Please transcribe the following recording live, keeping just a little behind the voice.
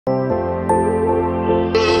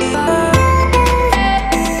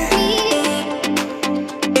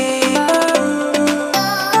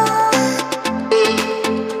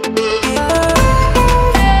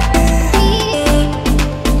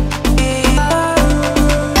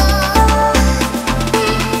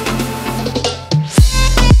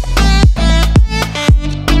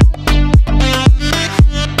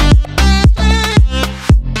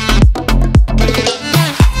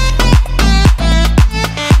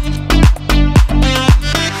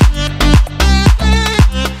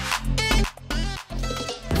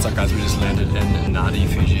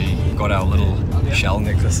shell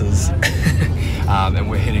necklaces. And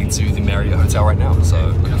we're heading to the Marriott hotel right now, so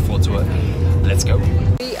looking forward to it. Let's go.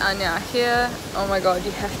 We are now here. Oh my god,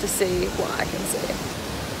 you have to see what I can see. Let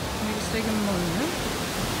me just take a moment.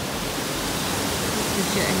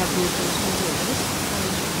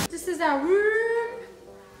 This is our room.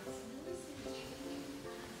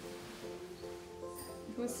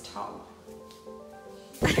 It was tall.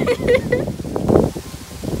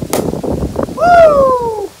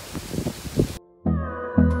 Woo!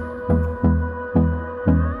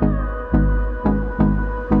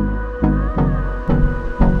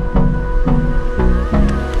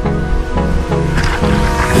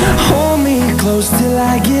 Till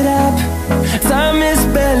I get up, time is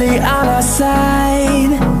barely on our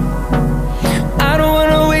side. I don't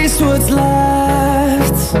wanna waste what's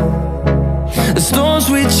left. The storms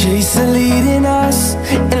we chase are leading us,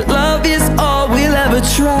 and love is all we'll ever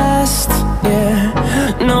trust.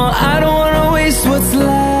 Yeah, no, I don't wanna waste what's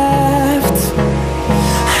left.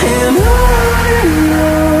 And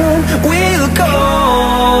on we'll go,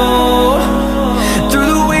 through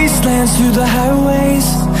the wastelands, through the highways,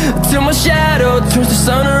 till my shadow turns to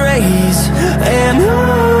sun rays. And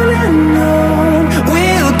on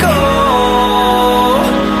we'll go,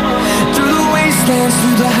 through the wastelands,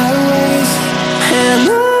 through the highways, and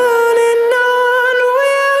on we'll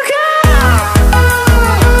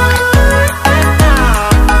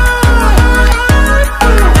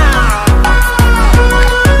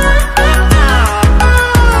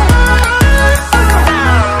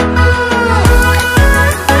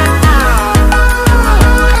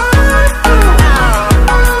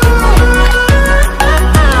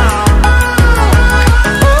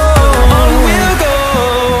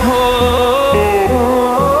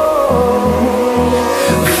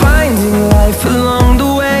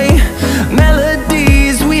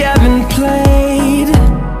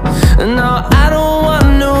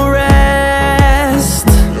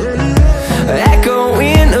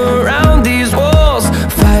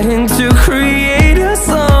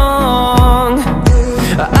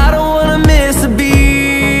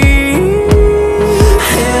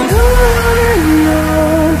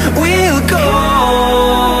go.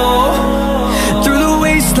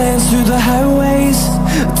 Through the highways,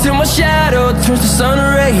 till my shadow turns to sun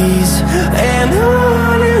rays. And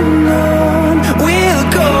on we'll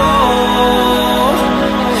go,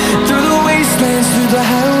 through the wastelands, through the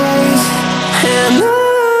highways, and on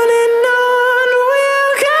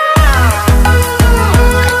we'll go.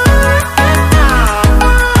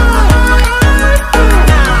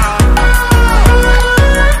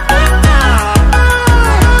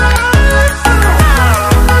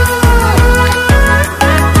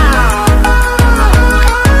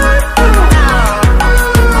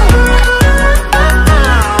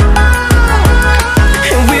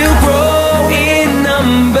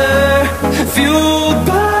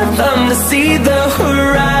 See the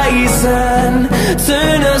horizon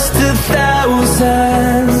turn us to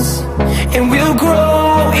thousands, and we'll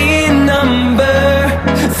grow in number,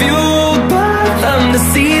 fueled by them. To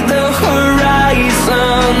see the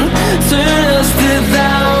horizon turn us to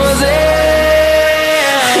thousands,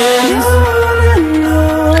 and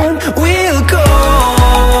on we'll go,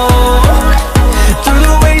 through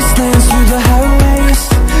the wastelands, through the highways,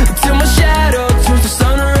 till my shadow turns to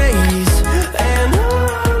sun rays. And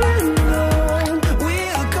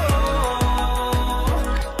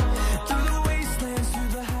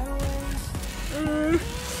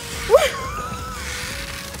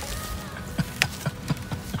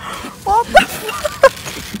what the fuck?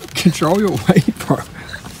 Control your weight, bro.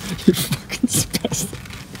 You fucking spastic.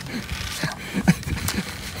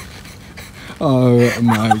 Oh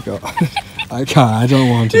my god. I can't, I don't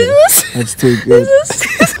want to. That's too good.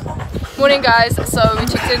 Morning guys, so we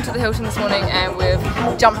checked into the Hilton this morning and we've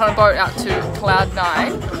jumped on a boat out to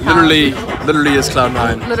Cloud9. Literally is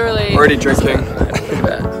Cloud9. Literally. Already drinking.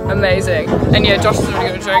 Amazing. And yeah, Josh is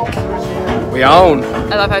already gonna drink. We own.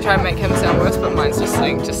 I love how I try and make him sound worse, but mine's just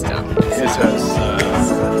sitting just down here. Yes,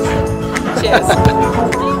 Cheers.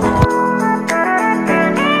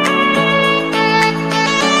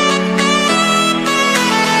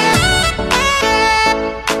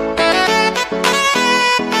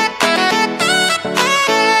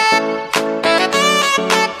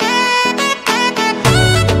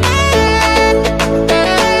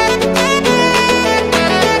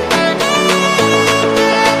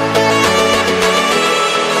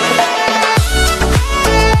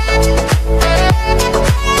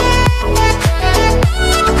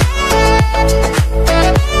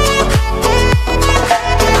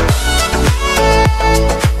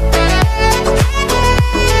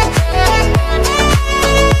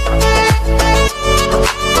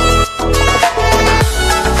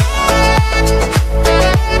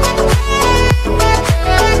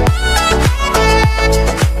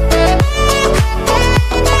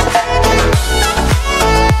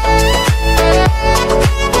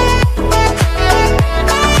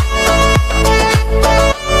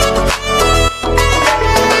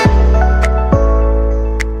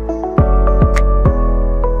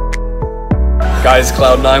 Guys,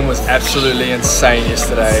 Cloud9 was absolutely insane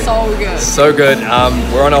yesterday. So good. So good.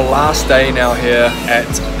 We're on our last day now here at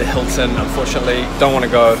the Hilton. Unfortunately, don't want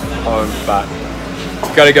to go home, but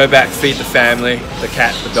got to go back, feed the family, the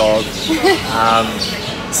cat, the dog.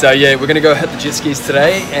 So yeah, we're gonna go hit the jet skis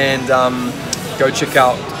today and go check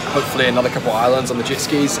out hopefully another couple islands on the jet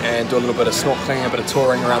skis and do a little bit of snorkeling, a bit of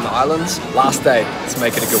touring around the islands. Last day, let's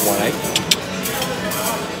make it a good one, eh?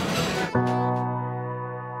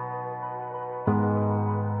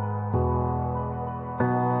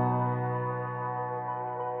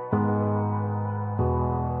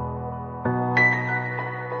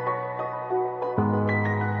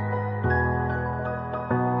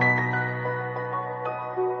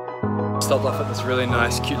 Stopped off at this really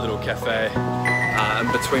nice, cute little cafe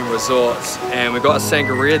in between resorts, and we got a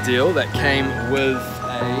sangria deal that came with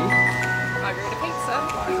a Margarita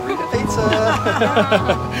pizza.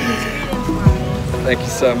 Thank you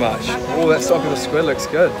so much. Oh, that stock of the squid looks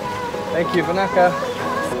good. Thank you, Vanaka.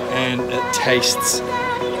 And it tastes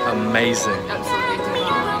amazing.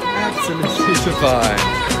 Absolutely divine.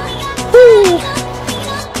 Woo!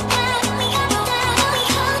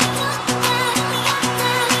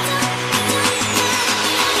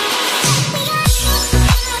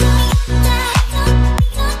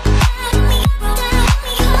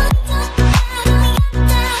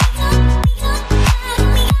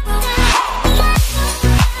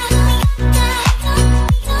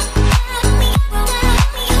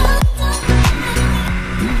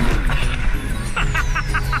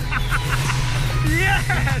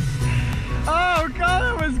 Oh god,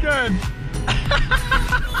 that was good!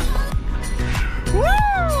 Woo!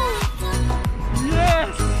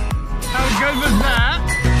 Yes! How good was that?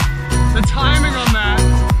 The timing on that